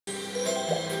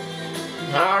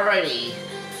Alrighty,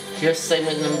 here's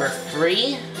segment number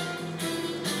 3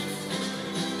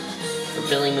 for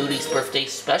Billy Moody's birthday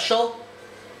special.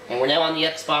 And we're now on the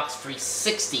Xbox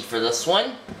 360 for this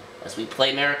one, as we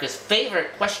play America's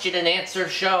favorite question and answer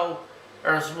show,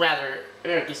 or rather,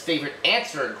 America's favorite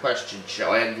answer and question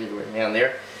show. I had it written down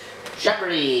there.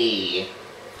 Jeopardy!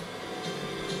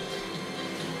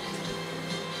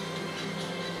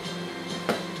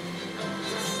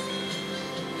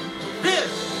 This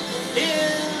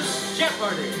is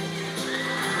Jeopardy!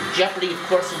 Jeopardy, of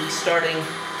course, will be starting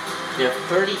their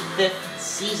 35th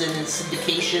season in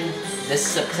syndication this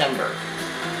September.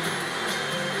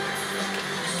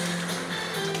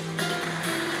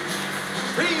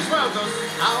 Please welcome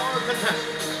our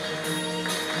contestants.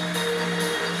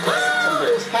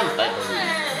 September 10th, I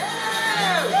believe.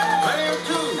 Player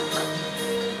 2.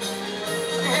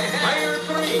 Player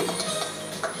 3.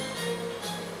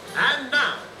 And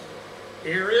now,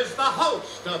 here is the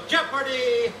host of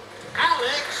Jeopardy,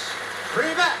 Alex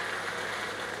Trebek.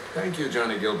 Thank you,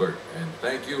 Johnny Gilbert, and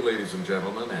thank you, ladies and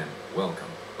gentlemen, and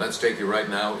welcome. Let's take you right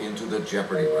now into the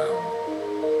Jeopardy round.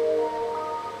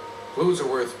 Clues are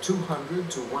worth $200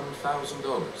 to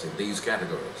 $1,000 in these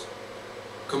categories.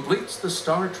 Completes the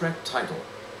Star Trek title.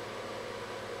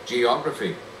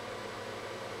 Geography.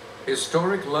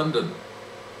 Historic London.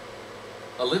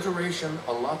 Alliteration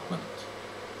allotment.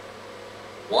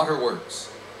 Waterworks.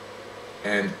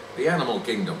 And the Animal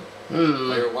Kingdom.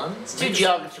 Player 1. Let's do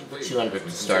geography for 200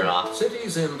 to start off.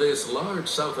 Cities in this large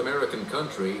South American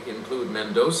country include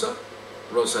Mendoza,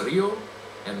 Rosario,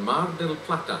 and Mar del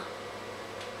Plata.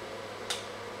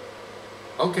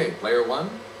 Okay, player 1.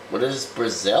 What is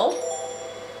Brazil?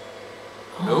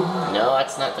 Nope. No,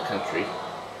 that's not the country.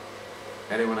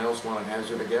 Anyone else want to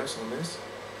hazard a guess on this?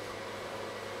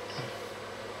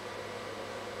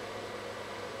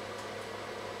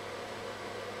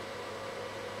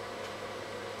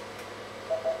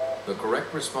 The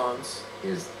correct response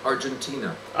is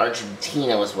Argentina.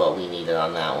 Argentina was what we needed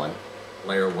on that one.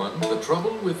 Player 1. The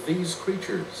trouble with these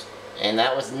creatures. And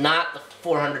that was not the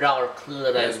 $400 clue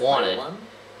that Yes, I wanted. player 1.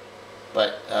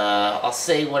 But I'll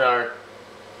say what our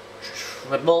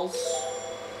tribbles.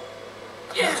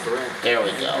 That's correct. There we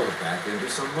And go. We're back into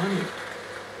some money.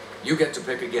 You get to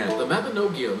pick again. The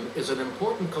Mabinogion is an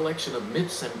important collection of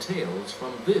myths and tales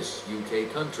from this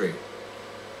UK country.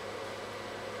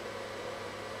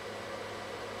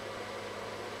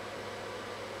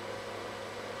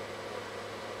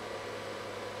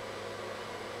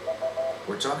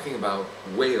 We're talking about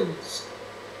Wales.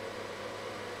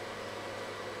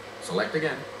 Select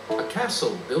again. A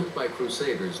castle built by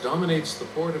crusaders dominates the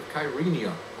port of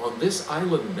Kyrenia on this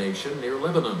island nation near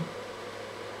Lebanon.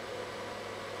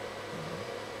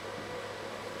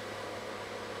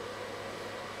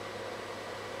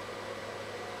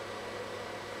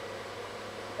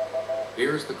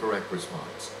 Here's the correct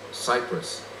response.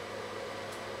 Cyprus.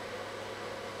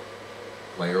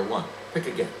 Player 1. Pick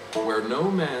again. Where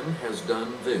no man has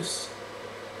done this.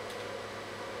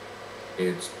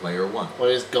 It's player 1.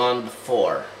 What has gone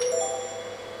before?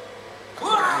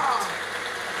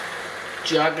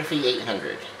 Geography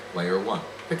 800. Player 1.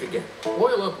 Pick again.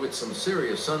 Oil up with some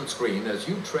serious sunscreen as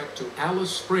you trek to Alice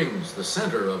Springs, the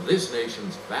center of this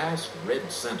nation's vast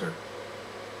red center.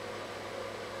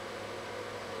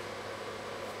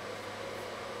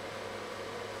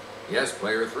 Yes,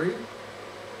 player 3.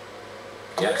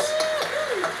 Yes.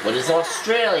 What is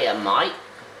Australia, mate?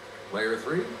 Player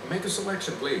 3, make a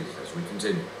selection, please, as we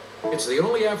continue. It's the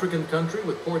only African country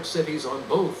with port cities on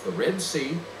both the Red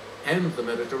Sea and the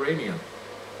Mediterranean.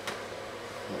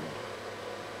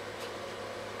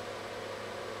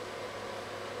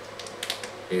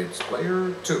 It's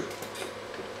player 2.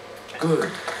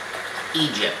 Good.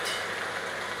 Egypt.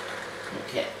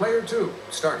 Okay. Player 2,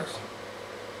 start us.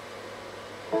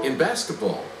 In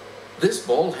basketball, this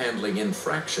ball handling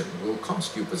infraction will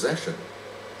cost you possession.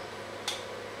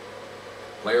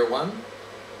 Player 1.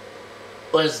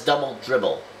 What is double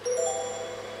dribble?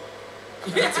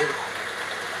 That's it.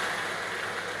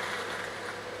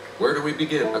 Where do we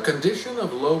begin? A condition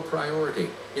of low priority.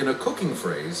 In a cooking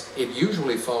phrase, it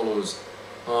usually follows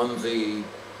on the...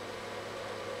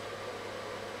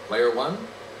 Player 1.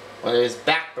 What is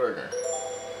back burner?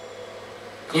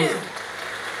 Good.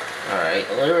 Alright,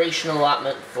 alliteration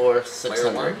allotment for Player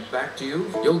 600. 1, back to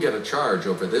you. You'll get a charge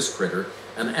over this critter,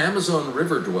 an Amazon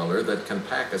river dweller that can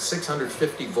pack a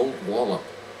 650-volt wallop.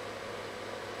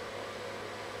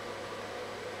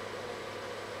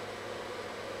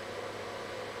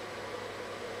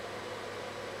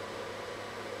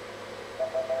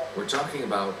 We're talking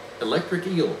about electric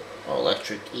eel. Oh,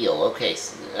 electric eel. Okay,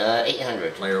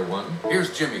 800. Player 1.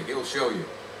 Here's Jimmy. He'll show you.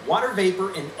 Water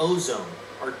vapor and ozone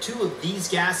are two of these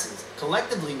gases,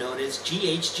 collectively known as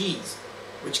GHGs,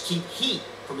 which keep heat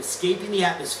from escaping the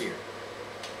atmosphere.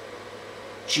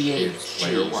 Player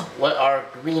GHGs. 1. What are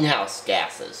greenhouse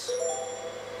gases?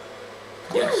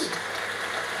 Yes.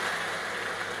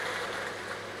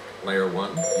 Player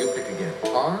 1, you pick again.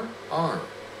 RR,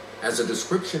 as a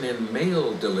description in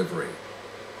mail delivery.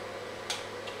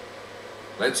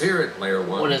 Let's hear it, Player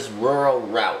 1. What is rural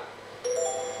route?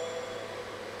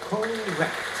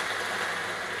 Correct.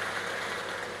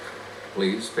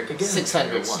 Please pick again. 600.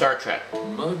 Player 1. Star Trek.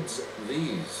 Muds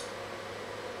these.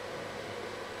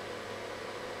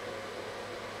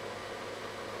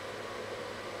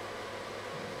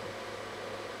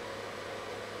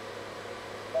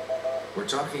 We're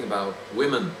talking about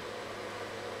women.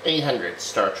 800.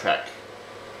 Star Trek.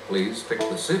 Please pick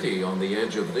the city on the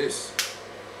edge of this.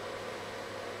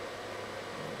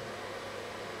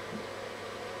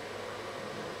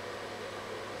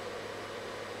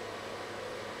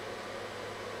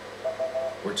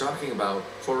 We're talking about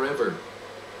forever.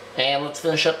 And let's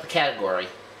finish up the category.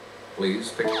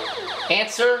 Please pick.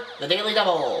 Answer the Daily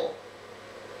Double.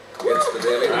 It's the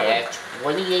Daily I Double. have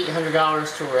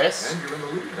 $2,800 to risk. And you're in the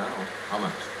lead now. How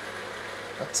much?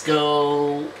 Let's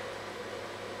go.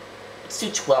 Let's do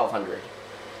 1,200.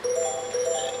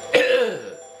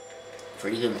 For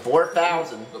even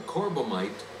 4,000. The Corbomite,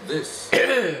 this.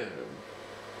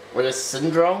 What is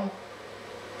syndrome?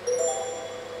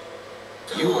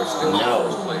 You are still No.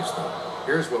 in first place, though.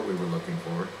 Here's what we were looking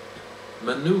for.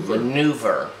 Maneuver.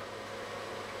 Maneuver.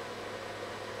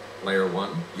 Player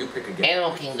 1, you pick again.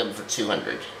 Animal Kingdom for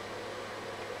 200.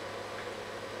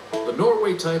 The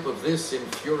Norway type of this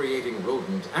infuriating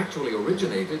rodent actually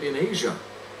originated in Asia.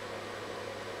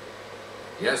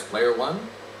 Yes, Player 1?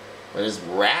 What is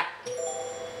rat?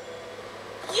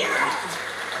 Yeah!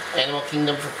 Animal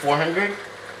Kingdom for 400.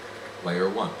 Player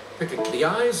 1. Picking. The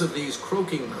eyes of these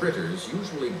croaking critters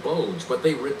usually bulge, but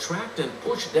they retract and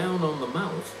push down on the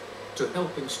mouth to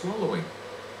help in swallowing.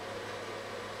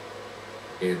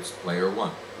 It's Player 1.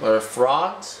 What are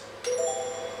frogs?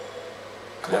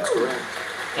 That's correct.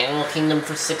 Animal Kingdom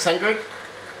for 600.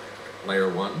 Player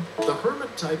 1. The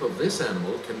hermit type of this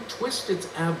animal can twist its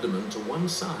abdomen to one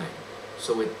side,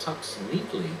 so it tucks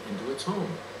neatly into its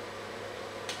home.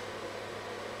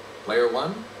 Player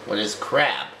 1. What is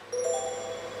crab?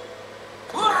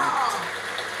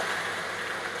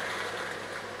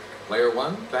 Player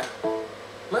 1, back.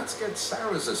 Let's get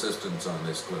Sarah's assistance on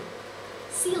this clue.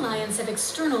 Sea lions have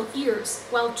external ears,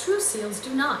 while true seals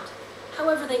do not.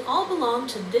 However, they all belong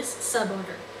to this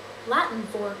suborder, Latin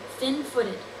for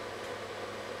fin-footed.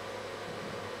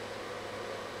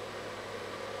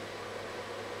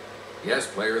 Yes,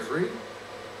 Player 3.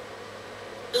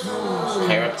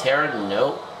 Chiroptera?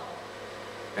 Nope.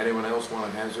 Anyone else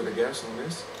want to hazard a guess on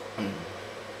this?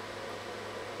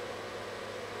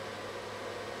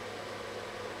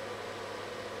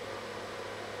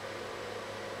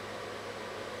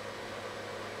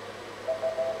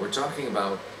 We're talking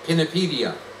about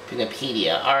Pinnipedia.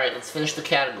 Pinnipedia. Alright, let's finish the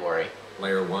category.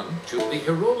 Player 1. The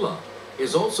Hirola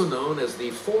is also known as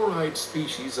the four-eyed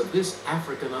species of this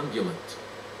African ungulate.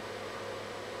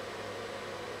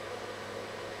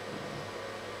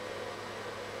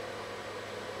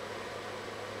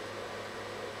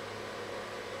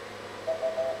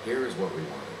 Here's what we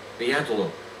wanted. The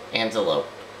antelope. Antelope.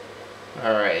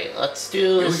 Alright, let's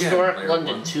do again, Historic Player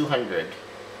London 1. 200.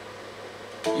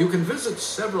 You can visit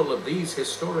several of these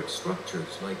historic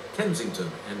structures like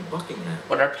Kensington and Buckingham.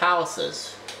 What are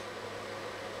palaces?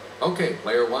 Okay,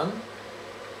 Player 1.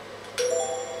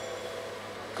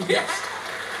 Yes.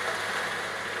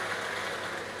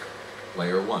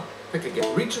 Player 1. Pick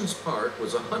again. Regent's Park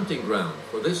was a hunting ground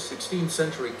for this 16th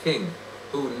century king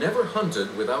who never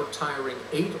hunted without tiring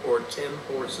 8 or 10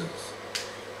 horses.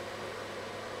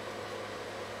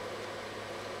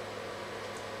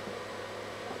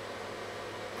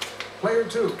 Player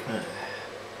 2.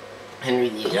 Henry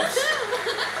VIII. Yes.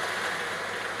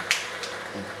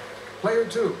 Player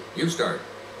 2. You start.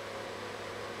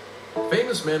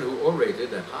 Famous men who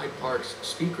orated at Hyde Park's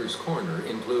Speaker's Corner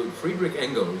include Friedrich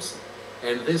Engels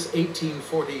and this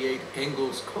 1848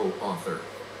 Engels co-author.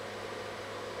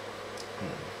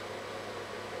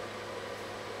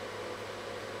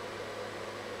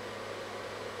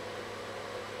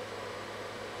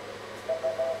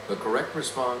 The correct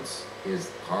response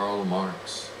is Karl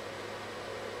Marx.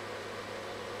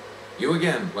 You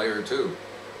again, Player 2.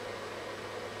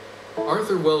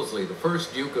 Arthur Wellesley, the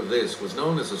first Duke of this, was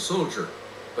known as a soldier,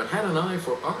 but had an eye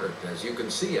for art, as you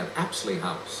can see at Apsley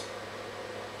House.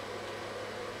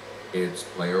 It's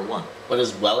player 1. What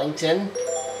is Wellington?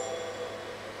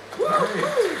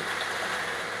 Right.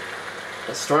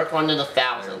 Historic London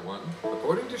Player 1000. 1.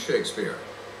 According to Shakespeare,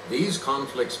 these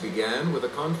conflicts began with a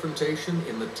confrontation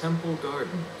in the Temple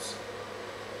Gardens.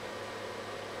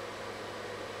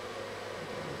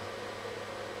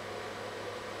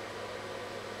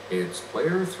 It's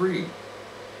player 3.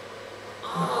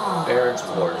 Barons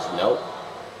Wars. Nope.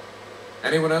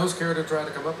 Anyone else care to try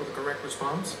to come up with a correct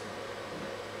response?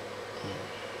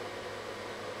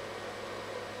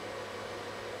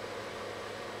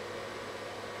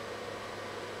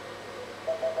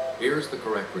 Here's the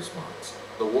correct response.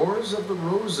 The Wars of the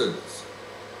Roses.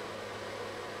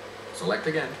 Select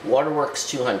again. Waterworks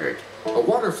 200. A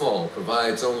waterfall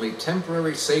provides only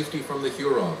temporary safety from the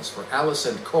Hurons for Alice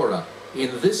and Cora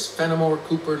in this Fenimore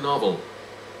Cooper novel.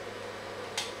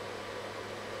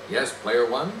 Yes, player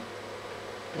 1?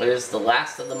 What is The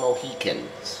Last of the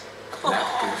Mohicans?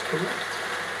 That is correct.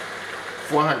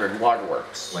 400.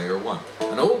 Waterworks. Player 1.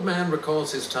 An old man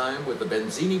recalls his time with the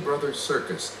Benzini Brothers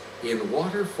Circus in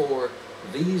Water for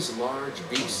These Large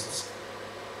Beasts.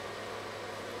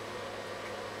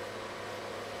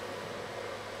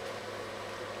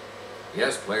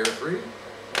 Yes, player 3?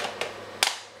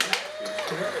 That is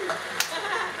correct.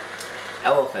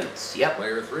 Elephants. Yep.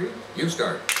 Player 3, you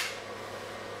start.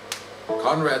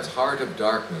 Conrad's Heart of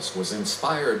Darkness was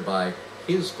inspired by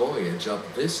his voyage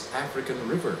up this African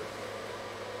river.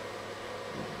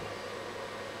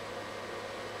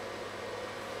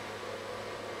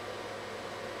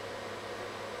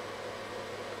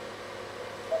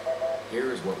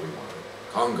 Here's what we wanted.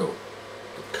 Congo.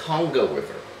 The Congo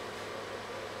River.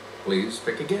 Please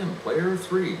pick again, player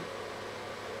 3.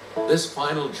 This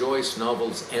final Joyce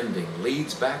novel's ending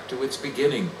leads back to its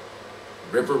beginning.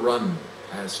 River Run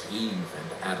past Eve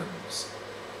and Adams.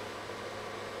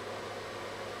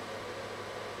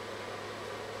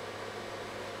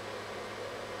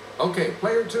 Okay,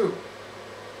 player 2.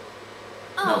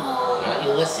 No. Not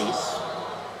Ulysses.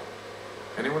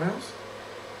 Anyone else?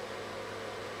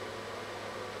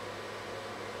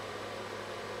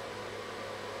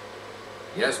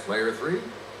 Yes, player 3?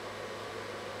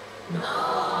 No.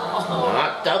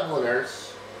 Not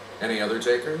Dubliners. Any other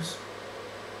takers?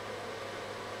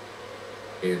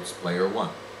 It's player 1.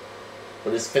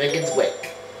 What is Finnegan's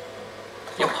Wake?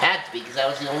 It had to be, because that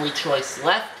was the only choice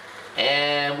left.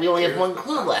 And we only have one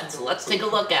clue left, so let's take a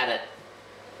look at it.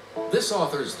 This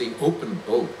author's The Open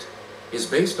Boat is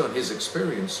based on his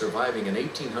experience surviving an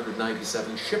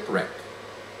 1897 shipwreck.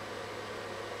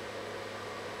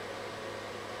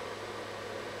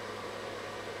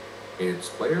 It's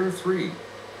player 3.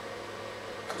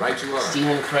 Right you are.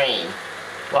 Stephen Crane.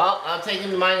 Well, I'll take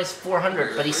him to minus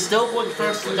 400, but he's still going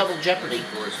first in Double Jeopardy.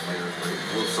 Of course, player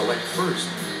 3 will select first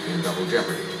in Double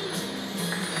Jeopardy.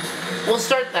 We'll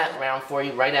start that round for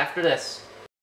you right after this.